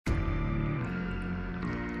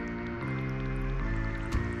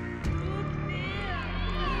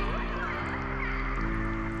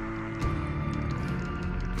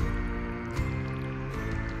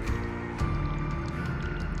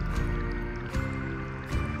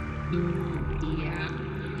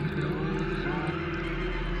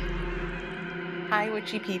Hi,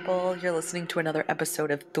 witchy people. You're listening to another episode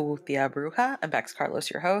of Tu Tia Bruja. I'm Bex Carlos,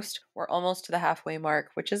 your host. We're almost to the halfway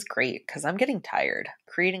mark, which is great because I'm getting tired.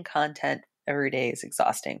 Creating content every day is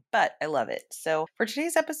exhausting, but I love it. So for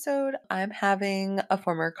today's episode, I'm having a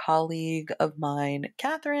former colleague of mine,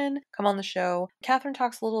 Katherine, come on the show. Katherine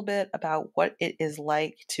talks a little bit about what it is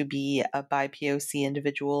like to be a BIPOC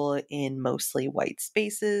individual in mostly white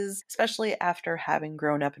spaces, especially after having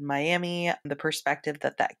grown up in Miami, the perspective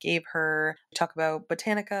that that gave her. We talk about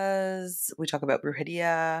botanicas, we talk about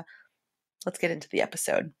brujeria. Let's get into the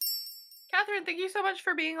episode. Katherine, thank you so much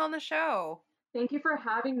for being on the show. Thank you for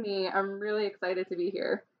having me. I'm really excited to be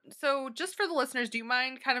here. So just for the listeners, do you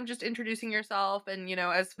mind kind of just introducing yourself and,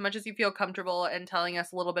 as much as you feel comfortable and telling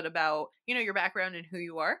us a little bit about, your background and who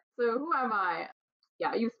you are? So who am I?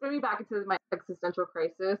 Yeah, you spin me back into my existential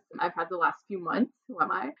crisis I've had the last few months. Who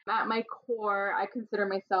am I? At my core, I consider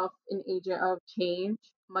myself an agent of change,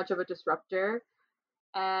 much of a disruptor.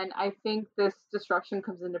 And I think this disruption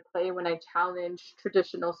comes into play when I challenge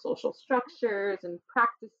traditional social structures and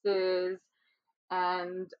practices.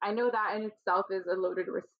 And I know that in itself is a loaded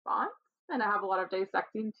response, and I have a lot of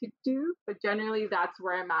dissecting to do, but generally that's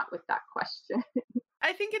where I'm at with that question.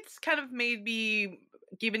 I think it's kind of maybe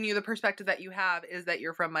given you the perspective that you have is that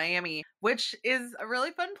you're from Miami, which is a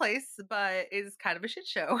really fun place, but is kind of a shit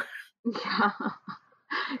show. Yeah,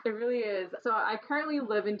 it really is. So I currently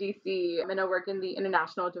live in DC and I work in the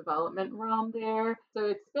international development realm there. So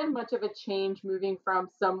it's been much of a change moving from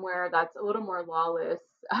somewhere that's a little more lawless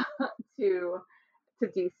to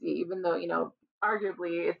DC, even though,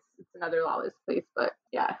 arguably it's another lawless place, but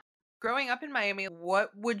yeah. Growing up in Miami, what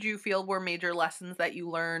would you feel were major lessons that you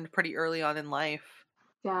learned pretty early on in life?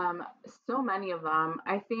 Damn, so many of them.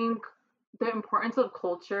 I think the importance of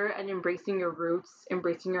culture and embracing your roots,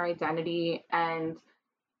 embracing your identity, and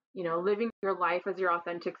living your life as your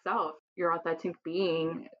authentic self, your authentic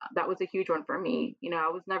being. That was a huge one for me. I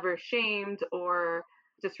was never ashamed or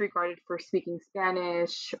disregarded for speaking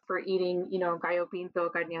Spanish, for eating, gallo pinto,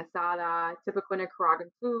 carne asada, typical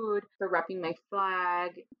Nicaraguan food, for repping my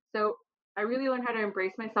flag. So I really learned how to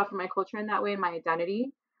embrace myself and my culture in that way and my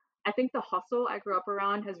identity. I think the hustle I grew up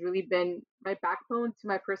around has really been my backbone to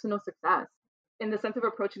my personal success in the sense of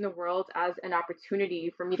approaching the world as an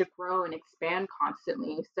opportunity for me to grow and expand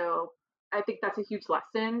constantly. So I think that's a huge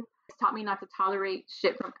lesson. It's taught me not to tolerate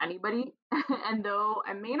shit from anybody. And though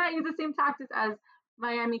I may not use the same tactics as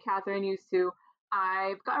Miami Katherine used to,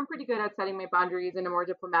 I've gotten pretty good at setting my boundaries in a more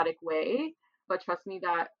diplomatic way. But trust me,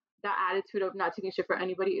 that attitude of not taking shit for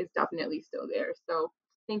anybody is definitely still there. So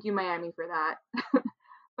thank you, Miami, for that.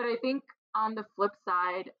 But I think on the flip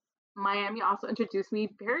side, Miami also introduced me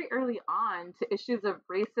very early on to issues of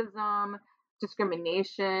racism,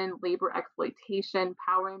 discrimination, labor exploitation,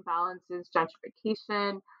 power imbalances,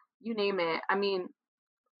 gentrification, you name it. I mean,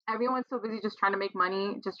 everyone's so busy just trying to make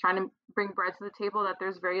money, just trying to bring bread to the table that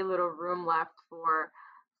there's very little room left for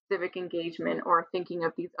civic engagement or thinking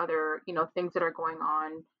of these other, things that are going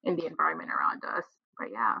on in the environment around us. But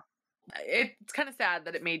yeah. It's kind of sad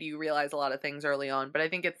that it made you realize a lot of things early on, but I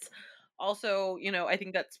think it's also, I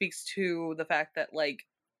think that speaks to the fact that like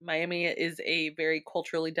Miami is a very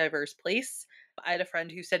culturally diverse place. I had a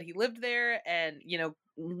friend who said he lived there and,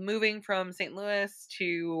 moving from St. Louis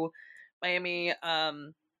to Miami,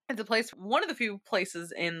 it's a place, one of the few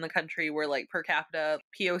places in the country where like per capita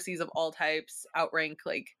POCs of all types outrank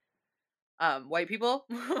like white people,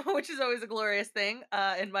 which is always a glorious thing,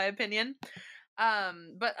 in my opinion.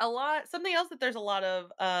 But something else that there's a lot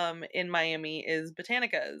of in Miami is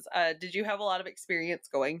botanicas. Did you have a lot of experience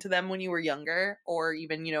going to them when you were younger or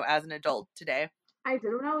even, as an adult today? I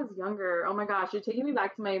did when I was younger. Oh my gosh, you're taking me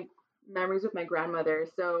back to my memories with my grandmother.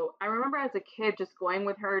 So I remember as a kid just going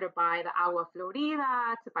with her to buy the agua florida,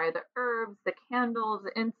 to buy the herbs, the candles,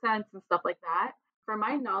 the incense, and stuff like that. From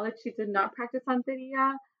my knowledge, she did not practice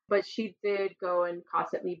Santeria, but she did go and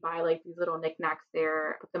constantly buy like these little knickknacks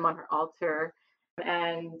there, put them on her altar.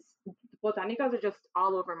 And botanicas are just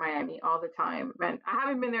all over Miami all the time. And I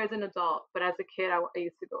haven't been there as an adult, but as a kid, I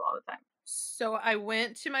used to go all the time. So I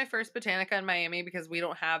went to my first botanica in Miami because we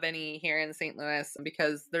don't have any here in St. Louis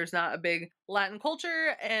because there's not a big Latin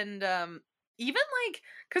culture. And even like,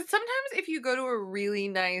 because sometimes if you go to a really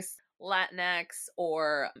nice Latinx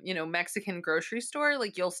or, Mexican grocery store,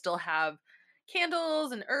 like you'll still have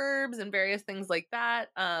candles and herbs and various things like that.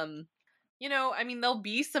 I mean, there'll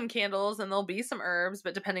be some candles and there'll be some herbs,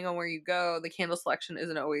 but depending on where you go, the candle selection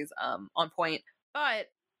isn't always on point. But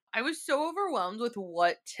I was so overwhelmed with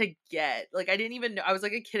what to get. Like, I didn't even know. I was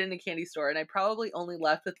like a kid in a candy store, and I probably only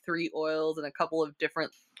left with 3 oils and a couple of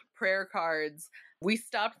different prayer cards. We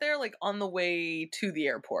stopped there like on the way to the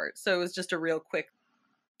airport. So it was just a real quick,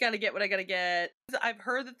 gotta get what I gotta get. I've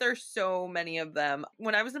heard that there's so many of them.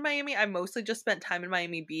 When I was in Miami, I mostly just spent time in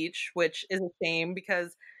Miami Beach, which is a shame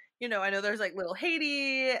because, I know there's like Little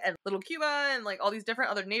Haiti and Little Cuba and like all these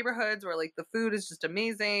different other neighborhoods where like the food is just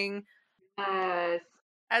amazing. Yes.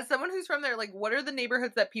 As someone who's from there, like what are the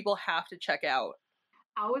neighborhoods that people have to check out?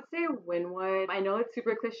 I would say Wynwood. I know it's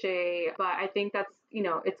super cliche, but I think that's,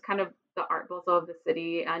 it's kind of the art basel of the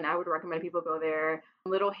city, and I would recommend people go there.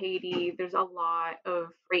 Little Haiti, there's a lot of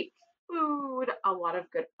great food, a lot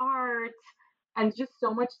of good art, and just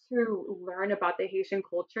so much to learn about the Haitian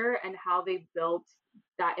culture and how they built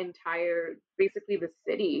that entire, basically the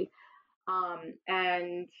city.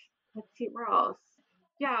 And let's see where else.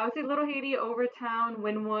 Yeah, I would say Little Haiti, Overtown,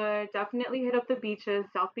 Wynwood. Definitely hit up the beaches.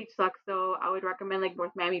 South Beach sucks though. I would recommend like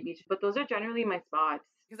North Miami Beach, but those are generally my spots.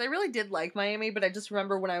 Because I really did like Miami, but I just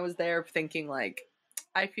remember when I was there thinking like,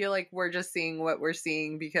 I feel like we're just seeing what we're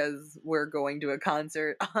seeing because we're going to a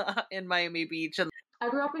concert in Miami Beach. And I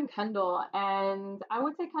grew up in Kendall, and I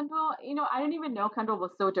would say Kendall, I didn't even know Kendall was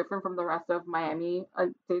so different from the rest of Miami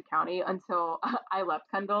Dade County until I left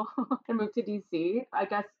Kendall and moved to DC. I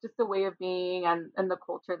guess just the way of being and the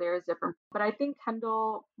culture there is different. But I think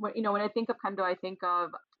Kendall, when I think of Kendall, I think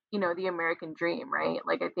of, the American dream, right?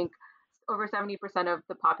 Like I think over 70% of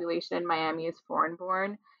the population in Miami is foreign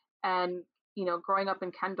born. And growing up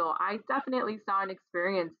in Kendall, I definitely saw and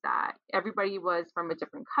experienced that. Everybody was from a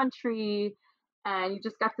different country, and you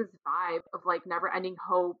just got this vibe of like never ending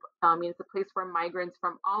hope. It's a place where migrants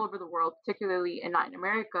from all over the world, particularly in Latin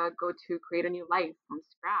America, go to create a new life from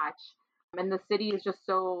scratch. And the city is just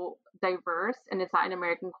so diverse in its Latin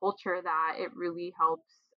American culture that it really helps.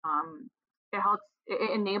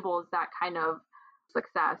 It enables that kind of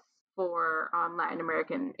success for Latin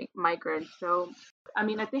American migrants. So, I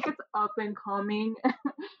think it's up and coming.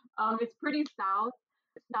 It's pretty south.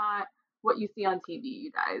 It's not what you see on TV,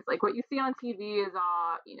 you guys. Like what you see on TV is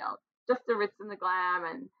all, just the ritz and the glam,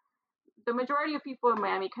 and the majority of people in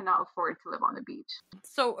Miami cannot afford to live on the beach.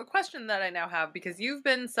 so a question that I now have, because you've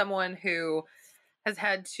been someone who has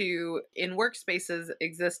had to, in workspaces,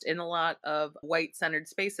 exist in a lot of white centered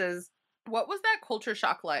spaces. What was that culture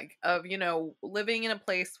shock like of, living in a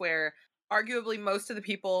place where arguably most of the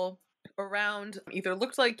people around either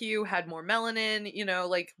looked like you, had more melanin,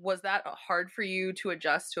 like was that hard for you to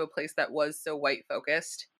adjust to a place that was so white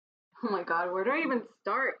focused? Oh my God, where do I even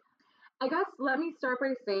start? I guess let me start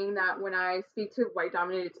by saying that when I speak to white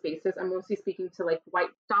dominated spaces, I'm mostly speaking to like white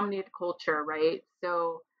dominated culture, right?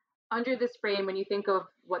 So, under this frame, when you think of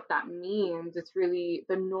what that means, it's really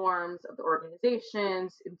the norms of the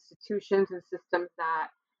organizations, institutions, and systems that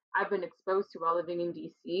I've been exposed to while living in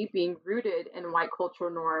DC being rooted in white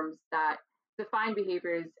cultural norms that define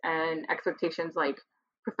behaviors and expectations like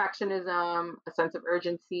perfectionism, a sense of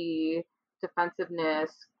urgency,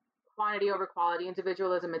 defensiveness, quantity over quality,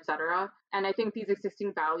 individualism, etc. And I think these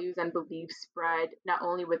existing values and beliefs spread not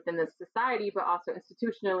only within the society, but also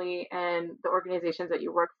institutionally and the organizations that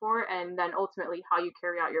you work for, and then ultimately how you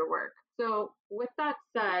carry out your work. So, with that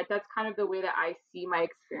said, that's kind of the way that I see my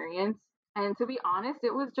experience. And to be honest,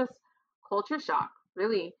 it was just culture shock,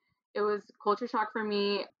 really. It was culture shock for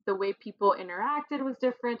me. The way people interacted was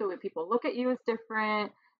different. The way people look at you is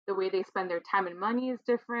different. The way they spend their time and money is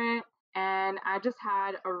different, and I just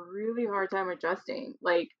had a really hard time adjusting.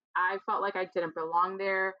 Like, I felt like I didn't belong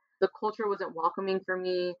there. The culture wasn't welcoming for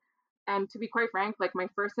me. And to be quite frank, like my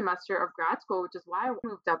first semester of grad school, which is why I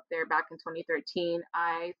moved up there back in 2013,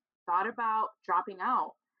 I thought about dropping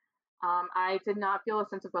out. I did not feel a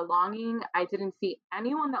sense of belonging. I didn't see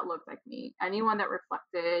anyone that looked like me, anyone that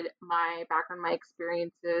reflected my background, my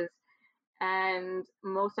experiences, and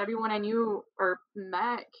most everyone I knew or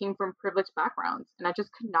met came from privileged backgrounds, and I just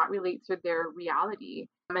could not relate to their reality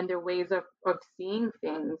and their ways of seeing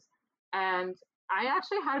things. And I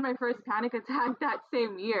actually had my first panic attack that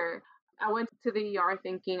same year. I went to the ER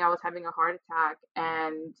thinking I was having a heart attack,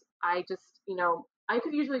 and I just, I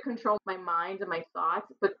could usually control my mind and my thoughts,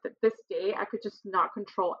 but this day I could just not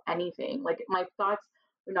control anything. Like my thoughts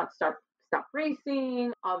would not stop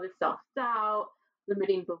racing, all this self doubt,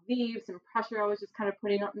 limiting beliefs and pressure I was just kind of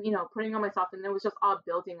putting on myself, and it was just all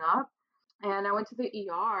building up. And I went to the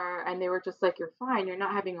ER, and they were just like, "You're fine. You're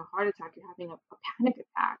not having a heart attack. You're having a panic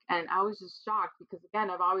attack." And I was just shocked because again,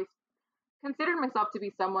 I've always considered myself to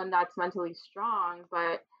be someone that's mentally strong,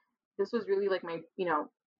 but this was really like my,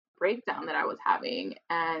 breakdown that I was having.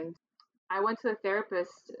 And I went to a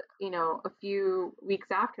therapist, a few weeks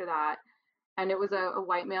after that, and it was a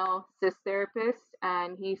white male cis therapist,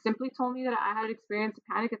 and he simply told me that I had experienced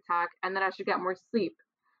a panic attack and that I should get more sleep.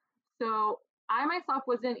 So I myself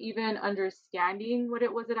wasn't even understanding what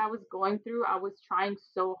it was that I was going through. I was trying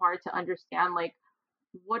so hard to understand, like,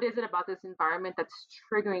 what is it about this environment that's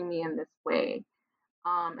triggering me in this way?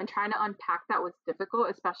 And trying to unpack that was difficult,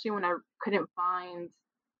 especially when I couldn't find,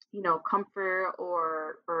 comfort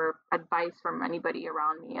or advice from anybody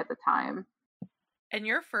around me at the time. And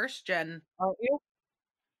you're first gen, aren't you?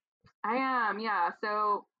 I am, yeah.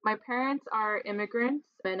 So my parents are immigrants,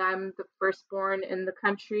 and I'm the firstborn in the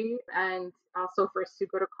country, and also first to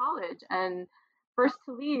go to college, and first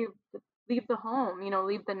to leave the home,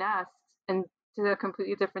 leave the nest, and to a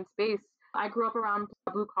completely different space. I grew up around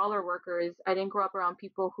blue collar workers. I didn't grow up around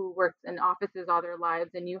people who worked in offices all their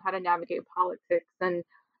lives and knew how to navigate politics and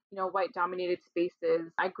white dominated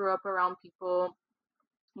spaces. I grew up around people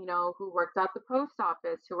who worked at the post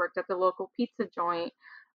office, who worked at the local pizza joint.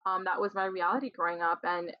 That was my reality growing up.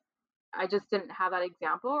 And I just didn't have that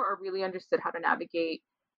example or really understood how to navigate,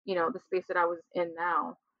 the space that I was in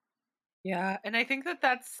now. Yeah, and I think that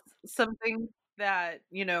that's something that,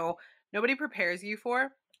 nobody prepares you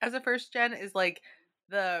for as a first gen is like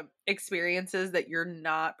the experiences that you're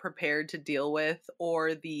not prepared to deal with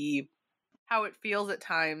or the how it feels at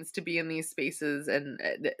times to be in these spaces and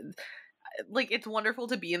like it's wonderful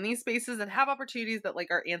to be in these spaces and have opportunities that like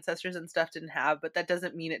our ancestors and stuff didn't have, but that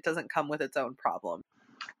doesn't mean it doesn't come with its own problem.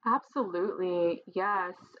 Absolutely.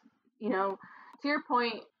 Yes. To your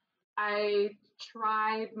point, I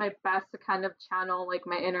tried my best to kind of channel like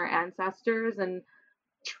my inner ancestors and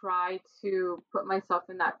try to put myself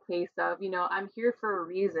in that place of, I'm here for a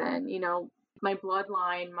reason. My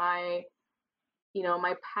bloodline, my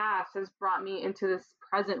past has brought me into this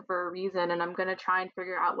present for a reason, and I'm going to try and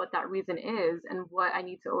figure out what that reason is and what I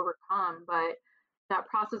need to overcome. But that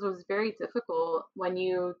process was very difficult when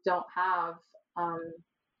you don't have, um,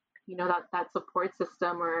 that support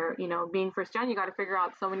system, or being first gen, you got to figure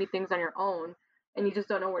out so many things on your own, and you just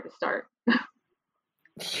don't know where to start.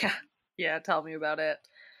 Yeah. Yeah, tell me about it.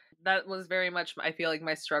 That was very much I feel like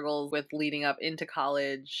my struggles with leading up into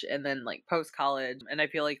college and then like post college, and I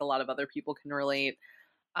feel like a lot of other people can relate.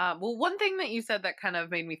 Well, one thing that you said that kind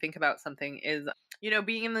of made me think about something is,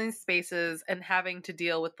 being in these spaces and having to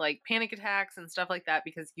deal with like panic attacks and stuff like that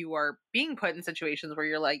because you are being put in situations where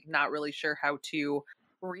you're like not really sure how to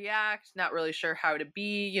react, not really sure how to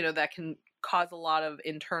be, that can cause a lot of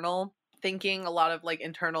internal thinking, a lot of like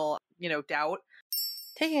internal, doubt.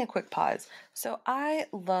 Taking a quick pause. So, I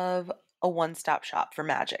love a one stop shop for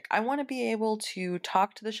magic. I want to be able to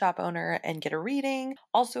talk to the shop owner and get a reading,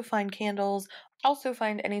 also find candles, also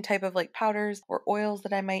find any type of like powders or oils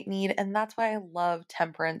that I might need. And that's why I love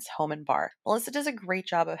Temperance Home and Bar. Melissa does a great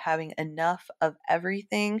job of having enough of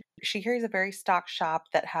everything. She carries a very stock shop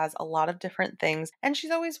that has a lot of different things, and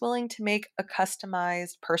she's always willing to make a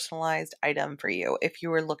customized, personalized item for you if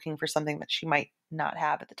you were looking for something that she might not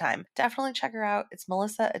have at the time. Definitely check her out. It's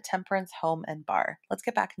Melissa at Temperance Home and Bar. Let's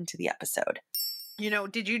get back into the episode.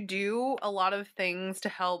 Did you do a lot of things to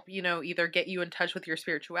help, either get you in touch with your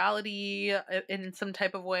spirituality in some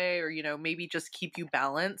type of way or, maybe just keep you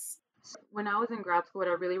balanced? When I was in grad school, what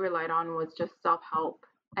I really relied on was just self help.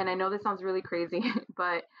 And I know this sounds really crazy,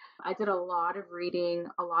 but I did a lot of reading,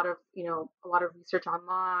 a lot of research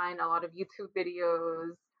online, a lot of YouTube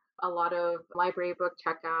videos, a lot of library book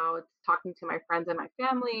checkouts, talking to my friends and my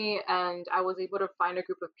family. And I was able to find a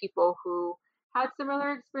group of people who had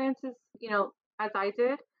similar experiences, as I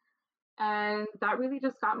did. And that really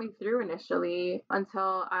just got me through initially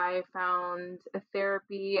until I found a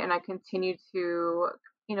therapy and I continued to,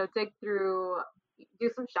 dig through, do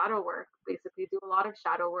some shadow work, basically, do a lot of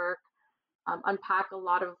shadow work, unpack a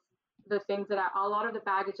lot of a lot of the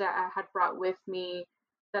baggage that I had brought with me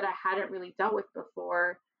that I hadn't really dealt with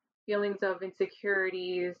before. Feelings of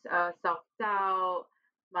insecurities, self doubt,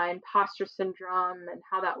 my imposter syndrome, and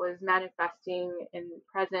how that was manifesting in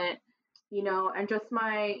present, and just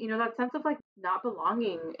my, that sense of like not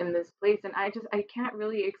belonging in this place. And I can't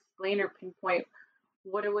really explain or pinpoint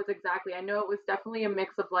what it was exactly. I know it was definitely a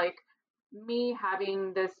mix of like me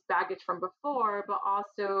having this baggage from before, but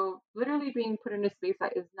also literally being put in a space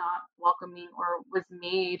that is not welcoming or was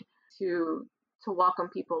made to welcome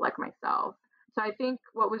people like myself. So I think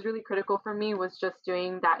what was really critical for me was just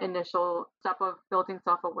doing that initial step of building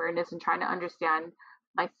self-awareness and trying to understand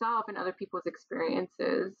myself and other people's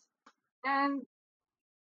experiences. And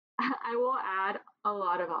I will add a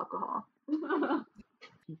lot of alcohol.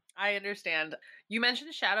 I understand. You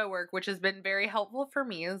mentioned shadow work, which has been very helpful for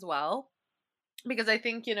me as well, because I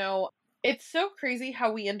think, it's so crazy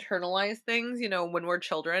how we internalize things, when we're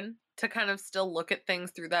children to kind of still look at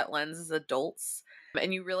things through that lens as adults.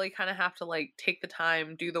 And you really kind of have to like take the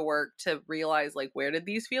time, do the work to realize like where did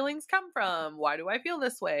these feelings come from? Why do I feel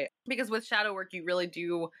this way? Because with shadow work, you really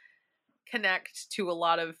do connect to a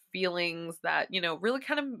lot of feelings that, really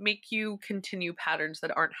kind of make you continue patterns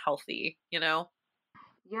that aren't healthy, you know?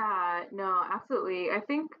 Yeah, no, absolutely. I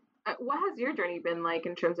think what has your journey been like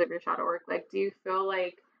in terms of your shadow work? Like, do you feel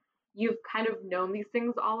like you've kind of known these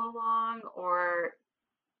things all along, or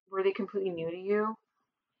were they completely new to you?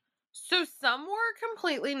 So some were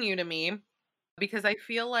completely new to me because I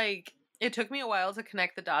feel like it took me a while to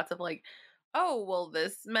connect the dots of like, oh, well,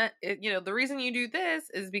 this meant, the reason you do this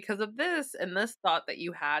is because of this and this thought that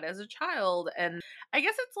you had as a child. And I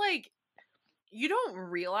guess it's like, you don't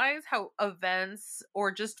realize how events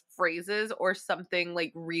or just phrases or something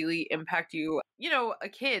like really impact you. A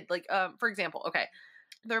kid, like, for example, okay,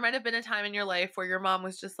 there might have been a time in your life where your mom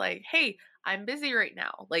was just like, "Hey, I'm busy right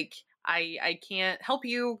now. Like, I can't help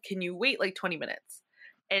you. Can you wait like 20 minutes?"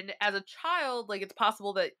 And as a child, like it's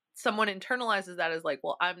possible that someone internalizes that as like,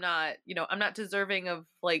 "Well, I'm not deserving of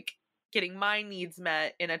like getting my needs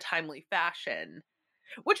met in a timely fashion,"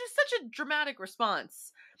 which is such a dramatic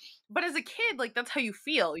response. But as a kid, like that's how you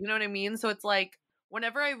feel, you know what I mean? So it's like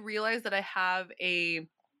whenever I realize that I have a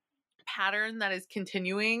pattern that is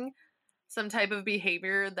continuing, some type of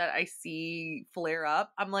behavior that I see flare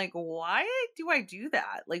up, I'm like, why do I do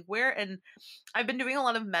that? Like, where? And I've been doing a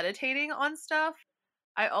lot of meditating on stuff.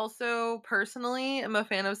 I also personally am a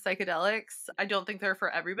fan of psychedelics. I don't think they're for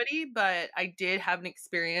everybody, but I did have an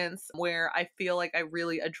experience where I feel like I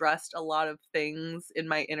really addressed a lot of things in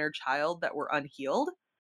my inner child that were unhealed.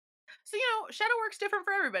 So, shadow work's different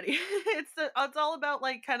for everybody. It's all about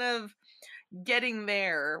like kind of getting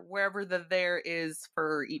there wherever the there is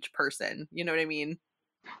for each person. You know what I mean?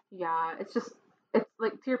 Yeah, it's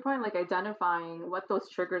like to your point, like identifying what those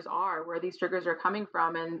triggers are, where these triggers are coming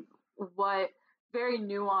from, and what very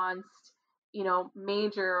nuanced,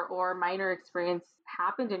 major or minor experience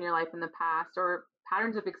happened in your life in the past, or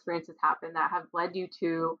patterns of experiences happen that have led you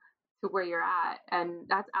to where you're at. And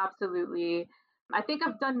that's absolutely, I think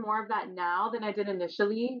I've done more of that now than I did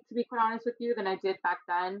initially, to be quite honest with you, than I did back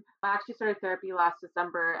then. I actually started therapy last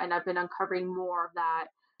December, and I've been uncovering more of that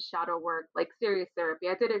shadow work, like serious therapy.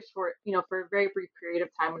 I did it for a very brief period of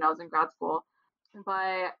time when I was in grad school.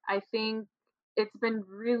 But I think it's been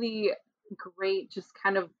really great just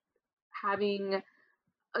kind of having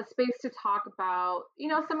a space to talk about,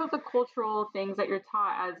 some of the cultural things that you're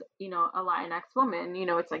taught as, a Latinx woman.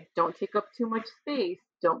 It's like, don't take up too much space,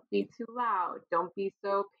 don't be too loud, don't be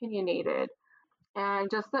so opinionated. And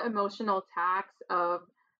just the emotional tax of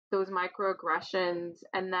those microaggressions,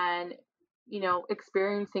 and then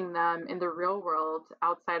experiencing them in the real world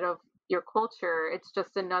outside of your culture, it's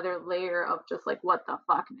just another layer of just like what the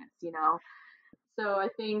fuckness. So I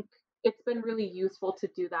think it's been really useful to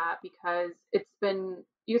do that, because it's been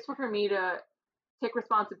useful for me to take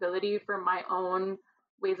responsibility for my own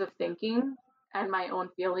ways of thinking and my own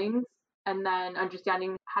feelings, and then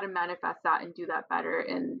understanding how to manifest that and do that better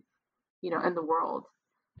in the world.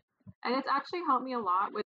 And it's actually helped me a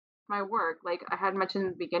lot with my work. Like I had mentioned in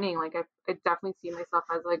the beginning, like I definitely see myself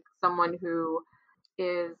as like someone who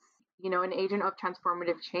is, an agent of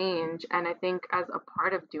transformative change. And I think as a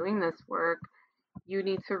part of doing this work, you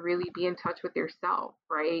need to really be in touch with yourself,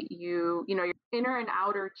 right? Your inner and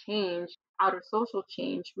outer change, outer social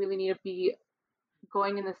change really need to be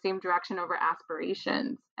going in the same direction over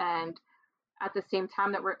aspirations. And at the same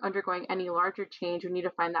time that we're undergoing any larger change, we need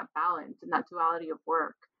to find that balance and that duality of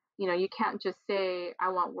work. You can't just say, I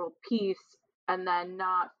want world peace, and then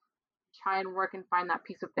not try and work and find that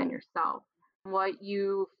peace within yourself. What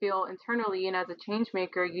you feel internally and as a change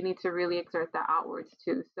maker, you need to really exert that outwards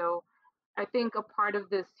too. So I think a part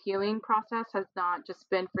of this healing process has not just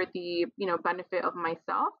been for the, benefit of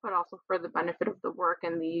myself, but also for the benefit of the work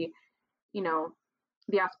and you know,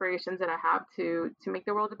 the aspirations that I have to make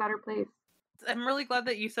the world a better place. I'm really glad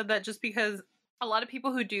that you said that just because a lot of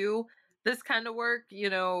people who do this kind of work,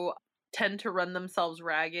 tend to run themselves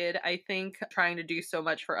ragged. I think trying to do so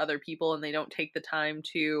much for other people and they don't take the time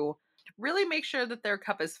to really make sure that their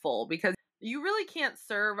cup is full because you really can't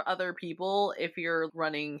serve other people if you're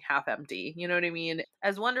running half empty. You know what I mean?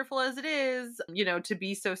 As wonderful as it is, to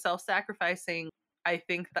be so self sacrificing, I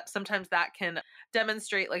think that sometimes that can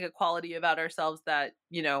demonstrate like a quality about ourselves that,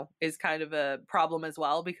 is kind of a problem as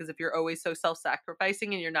well. Because if you're always so self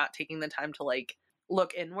sacrificing and you're not taking the time to like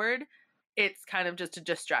look inward, it's kind of just a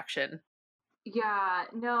distraction. Yeah,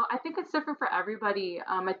 no, I think it's different for everybody.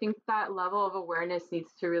 I think that level of awareness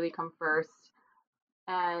needs to really come first,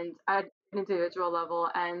 and at an individual level.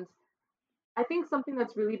 And I think something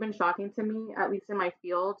that's really been shocking to me, at least in my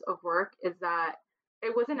field of work, is that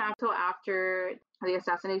It wasn't until after the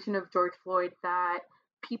assassination of George Floyd that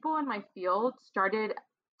people in my field started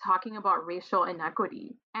talking about racial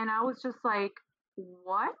inequity. And I was just like,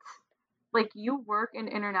 what? Like, you work in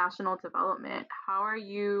international development. How are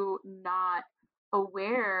you not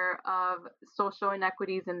aware of social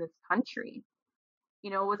inequities in this country?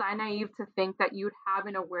 Was I naive to think that you'd have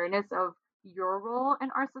an awareness of your role in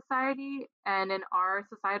our society and in our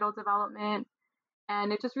societal development?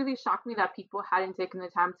 And it just really shocked me that people hadn't taken the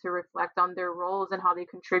time to reflect on their roles and how they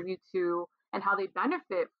contribute to and how they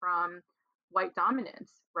benefit from white dominance,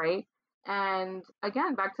 right? And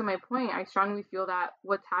again, back to my point, I strongly feel that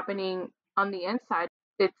what's happening on the inside,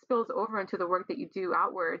 it spills over into the work that you do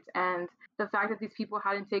outwards. And the fact that these people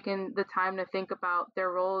hadn't taken the time to think about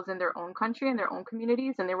their roles in their own country and their own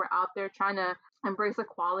communities, and they were out there trying to embrace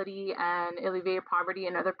equality and alleviate poverty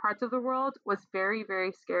in other parts of the world was very,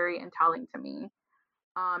 very scary and telling to me.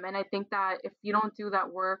 And I think that if you don't do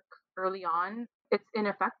that work early on, it's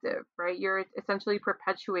ineffective, right? You're essentially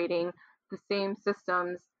perpetuating the same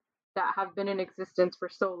systems that have been in existence for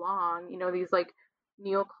so long. These like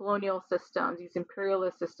neo-colonial systems, these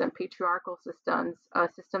imperialist systems, patriarchal systems,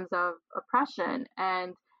 systems of oppression,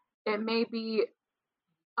 and it may be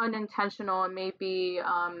unintentional, and maybe,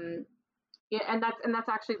 yeah, and that's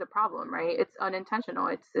actually the problem, right? It's unintentional.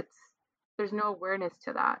 It's there's no awareness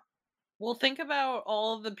to that. Well, think about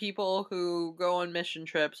all of the people who go on mission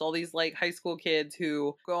trips, all these like high school kids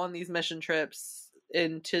who go on these mission trips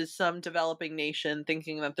into some developing nation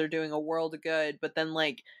thinking that they're doing a world of good, but then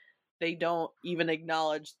like they don't even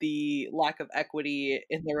acknowledge the lack of equity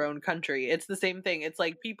in their own country. It's the same thing. It's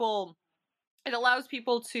like people, it allows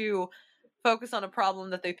people to focus on a problem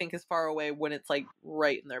that they think is far away when it's like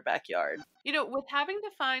right in their backyard. With having to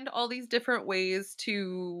find all these different ways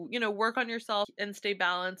to, work on yourself and stay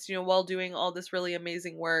balanced, while doing all this really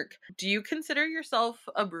amazing work, do you consider yourself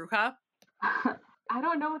a bruja? I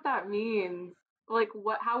don't know what that means. Like,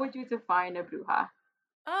 what? How would you define a bruja?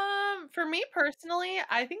 For me personally,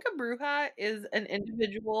 I think a bruja is an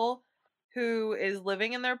individual who is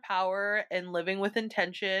living in their power and living with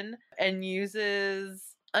intention and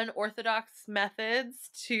uses unorthodox methods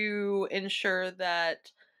to ensure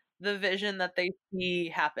that the vision that they see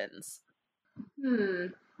happens. Hmm.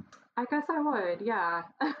 I guess I would. Yeah.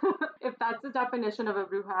 If that's the definition of a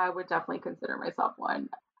bruja, I would definitely consider myself one.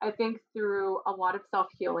 I think through a lot of self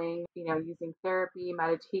healing, using therapy,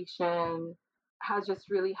 meditation has just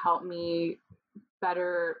really helped me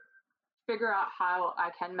better figure out how I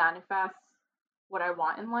can manifest what I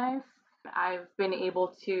want in life. I've been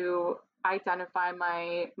able to identify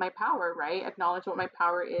my power, right? Acknowledge what my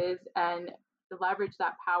power is and leverage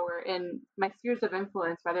that power in my spheres of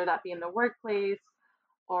influence, whether that be in the workplace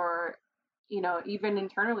or even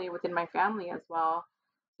internally within my family as well.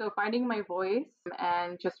 So finding my voice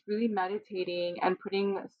and just really meditating and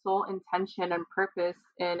putting soul intention and purpose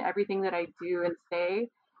in everything that I do and say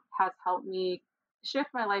has helped me shift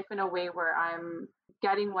my life in a way where I'm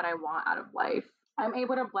getting what I want out of life. I'm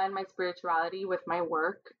able to blend my spirituality with my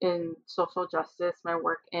work in social justice, my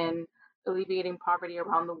work in alleviating poverty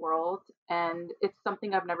around the world. And it's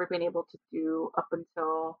something I've never been able to do up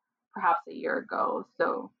until perhaps a year ago.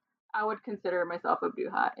 So I would consider myself a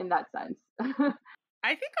bruja in that sense.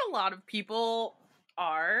 I think a lot of people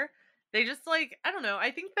are. They just like, I don't know. I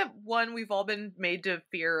think that one, we've all been made to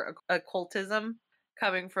fear occultism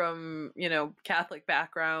coming from, Catholic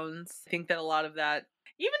backgrounds. I think that a lot of that,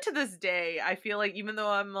 even to this day, I feel like even though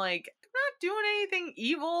I'm like, I'm not doing anything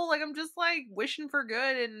evil, like I'm just like wishing for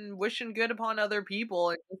good and wishing good upon other people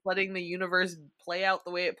and just letting the universe play out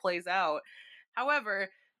the way it plays out. However,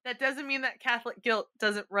 that doesn't mean that Catholic guilt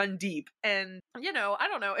doesn't run deep. And, I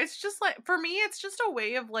don't know. It's just like, for me, it's just a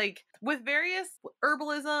way of like, with various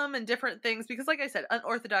herbalism and different things, because like I said,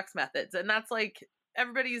 unorthodox methods. And that's like,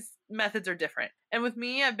 everybody's methods are different. And with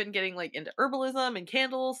me, I've been getting like into herbalism and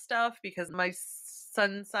candle stuff because my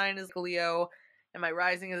sun sign is Leo and my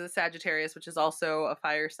rising is a Sagittarius, which is also a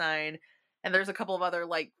fire sign. And there's a couple of other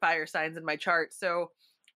like fire signs in my chart. So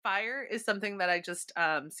fire is something that I just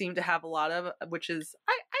seem to have a lot of, which is,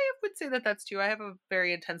 I would say that that's true. I have a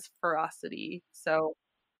very intense ferocity. So,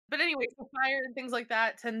 but anyway, so fire and things like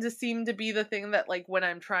that tend to seem to be the thing that, like, when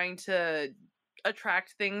I'm trying to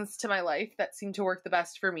attract things to my life that seem to work the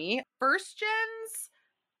best for me. First gens,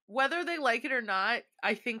 whether they like it or not,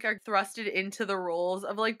 I think are thrusted into the roles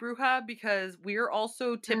of like bruja because we're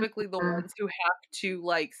also typically the Mhm. ones who have to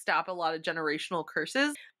like stop a lot of generational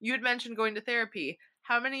curses. You had mentioned going to therapy.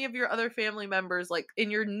 How many of your other family members, like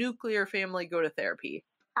in your nuclear family, go to therapy?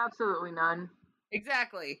 Absolutely none.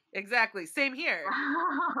 Exactly. Exactly. Same here.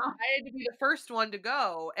 I had to be the first one to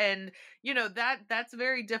go, and that's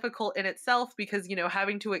very difficult in itself because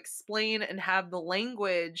having to explain and have the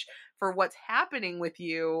language for what's happening with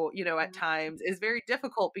you, at Mhm. times is very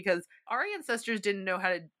difficult because our ancestors didn't know how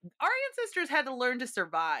to our ancestors had to learn to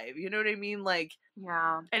survive, you know what I mean? Like,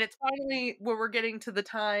 Yeah. and it's finally where we're getting to the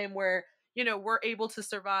time where we're able to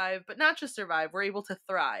survive, but not just survive, we're able to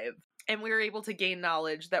thrive, and we're able to gain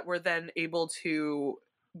knowledge that we're then able to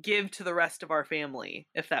give to the rest of our family,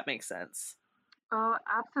 if that makes sense. Oh,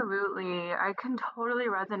 absolutely. I can totally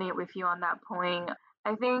resonate with you on that point.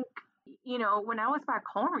 I think, when I was back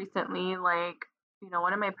home recently, like,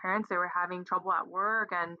 one of my parents, they were having trouble at work.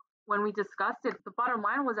 And when we discussed it, the bottom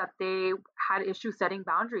line was that they had issues setting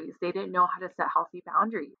boundaries. They didn't know how to set healthy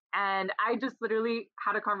boundaries. And I just literally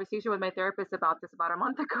had a conversation with my therapist about this about a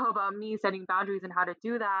month ago about me setting boundaries and how to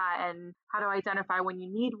do that and how to identify when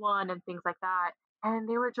you need one and things like that. And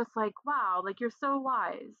they were just like, wow, like you're so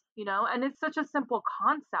wise. And it's such a simple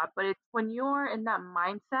concept, but it's when you're in that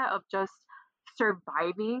mindset of just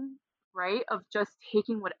surviving, right? Of just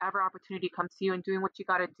taking whatever opportunity comes to you and doing what you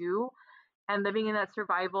got to do and living in that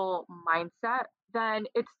survival mindset, then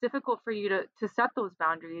it's difficult for you to set those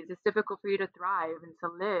boundaries. It's difficult for you to thrive and to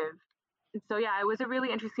live. And so, yeah, it was a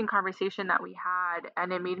really interesting conversation that we had.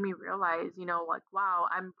 And it made me realize, like, wow,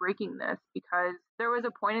 I'm breaking this because there was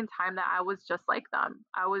a point in time that I was just like them.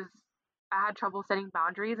 I had trouble setting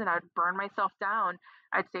boundaries and I'd burn myself down.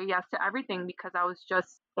 I'd say yes to everything because I was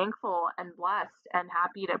just thankful and blessed and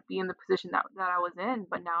happy to be in the position that I was in.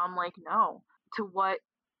 But now I'm like, no, to what,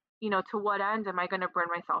 to what end am I going to burn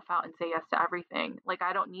myself out and say yes to everything? Like,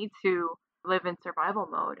 I don't need to live in survival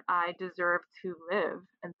mode. I deserve to live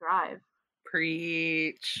and thrive.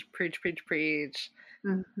 Preach, preach, preach, preach.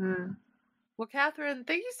 Hmm. Well, Catherine,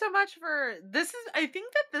 thank you so much for this. I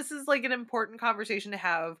think that this is like an important conversation to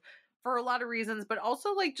have for a lot of reasons, but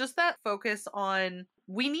also like just that focus on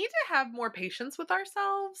we need to have more patience with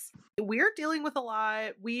ourselves. We're dealing with a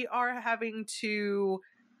lot. We are having to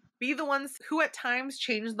be the ones who at times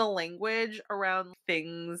change the language around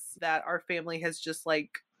things that our family has just like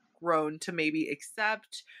grown to maybe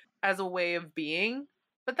accept as a way of being.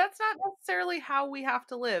 But that's not necessarily how we have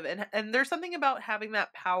to live. And there's something about having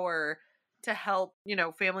that power to help,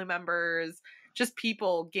 family members, just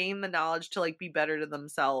people gain the knowledge to like be better to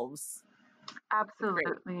themselves. It's great.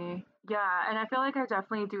 Absolutely. Yeah. And I feel like I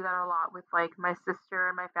definitely do that a lot with like my sister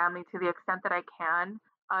and my family to the extent that I can.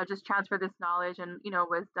 Just transfer this knowledge and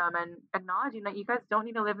wisdom and acknowledging that you guys don't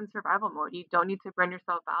need to live in survival mode. You don't need to burn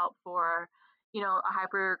yourself out for a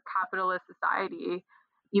hyper capitalist society.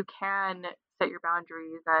 You can set your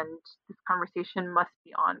boundaries, and this conversation must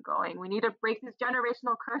be ongoing. We need to break these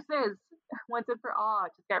generational curses once and for all.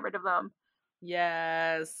 Just get rid of them.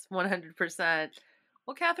 Yes, 100%.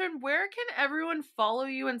 Well, Catherine, where can everyone follow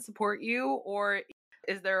you and support you? Or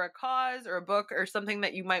is there a cause or a book or something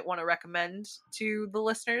that you might want to recommend to the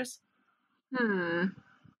listeners? Hmm.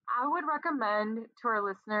 I would recommend to our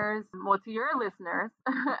listeners, well, to your listeners,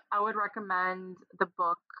 I would recommend the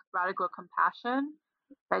book Radical Compassion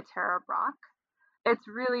by Tara Brach. It's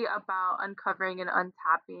really about uncovering and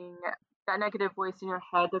untapping that negative voice in your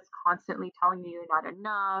head that's constantly telling you you're not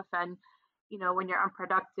enough. And, when you're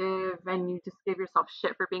unproductive and you just give yourself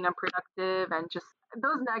shit for being unproductive and just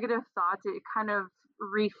those negative thoughts, it kind of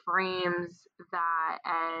reframes that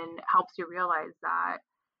and helps you realize that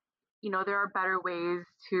there are better ways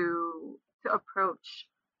to approach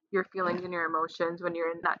your feelings and your emotions when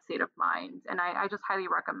you're in that state of mind. And I just highly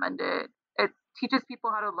recommend it. It teaches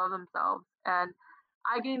people how to love themselves. And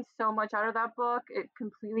I gained so much out of that book. It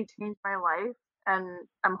completely changed my life. And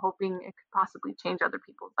I'm hoping it could possibly change other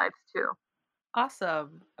people's lives too.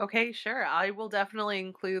 Awesome. Okay, sure. I will definitely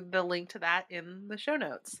include the link to that in the show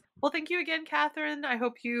notes. Well, thank you again, Catherine. I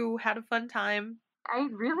hope you had a fun time. I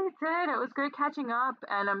really did. It was great catching up.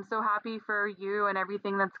 And I'm so happy for you and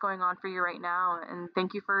everything that's going on for you right now. And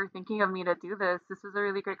thank you for thinking of me to do this. This was a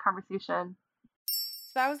really great conversation.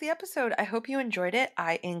 So that was the episode. I hope you enjoyed it.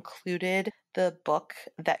 I included the book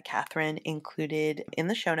that Catherine included in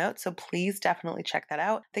the show notes, so please definitely check that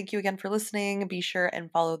out. Thank you again for listening. Be sure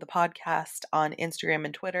and follow the podcast on Instagram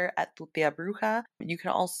and Twitter at Tutia Bruja. You can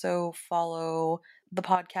also follow the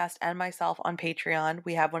podcast and myself on Patreon.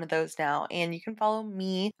 We have one of those now. And you can follow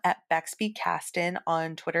me at Bexby Caston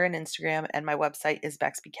on Twitter and Instagram, and my website is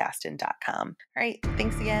bexbycaston.com. All right,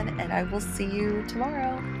 thanks again, and I will see you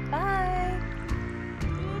tomorrow. Bye!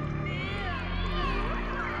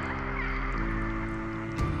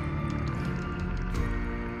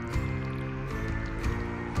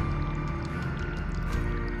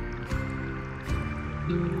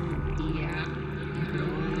 Yeah.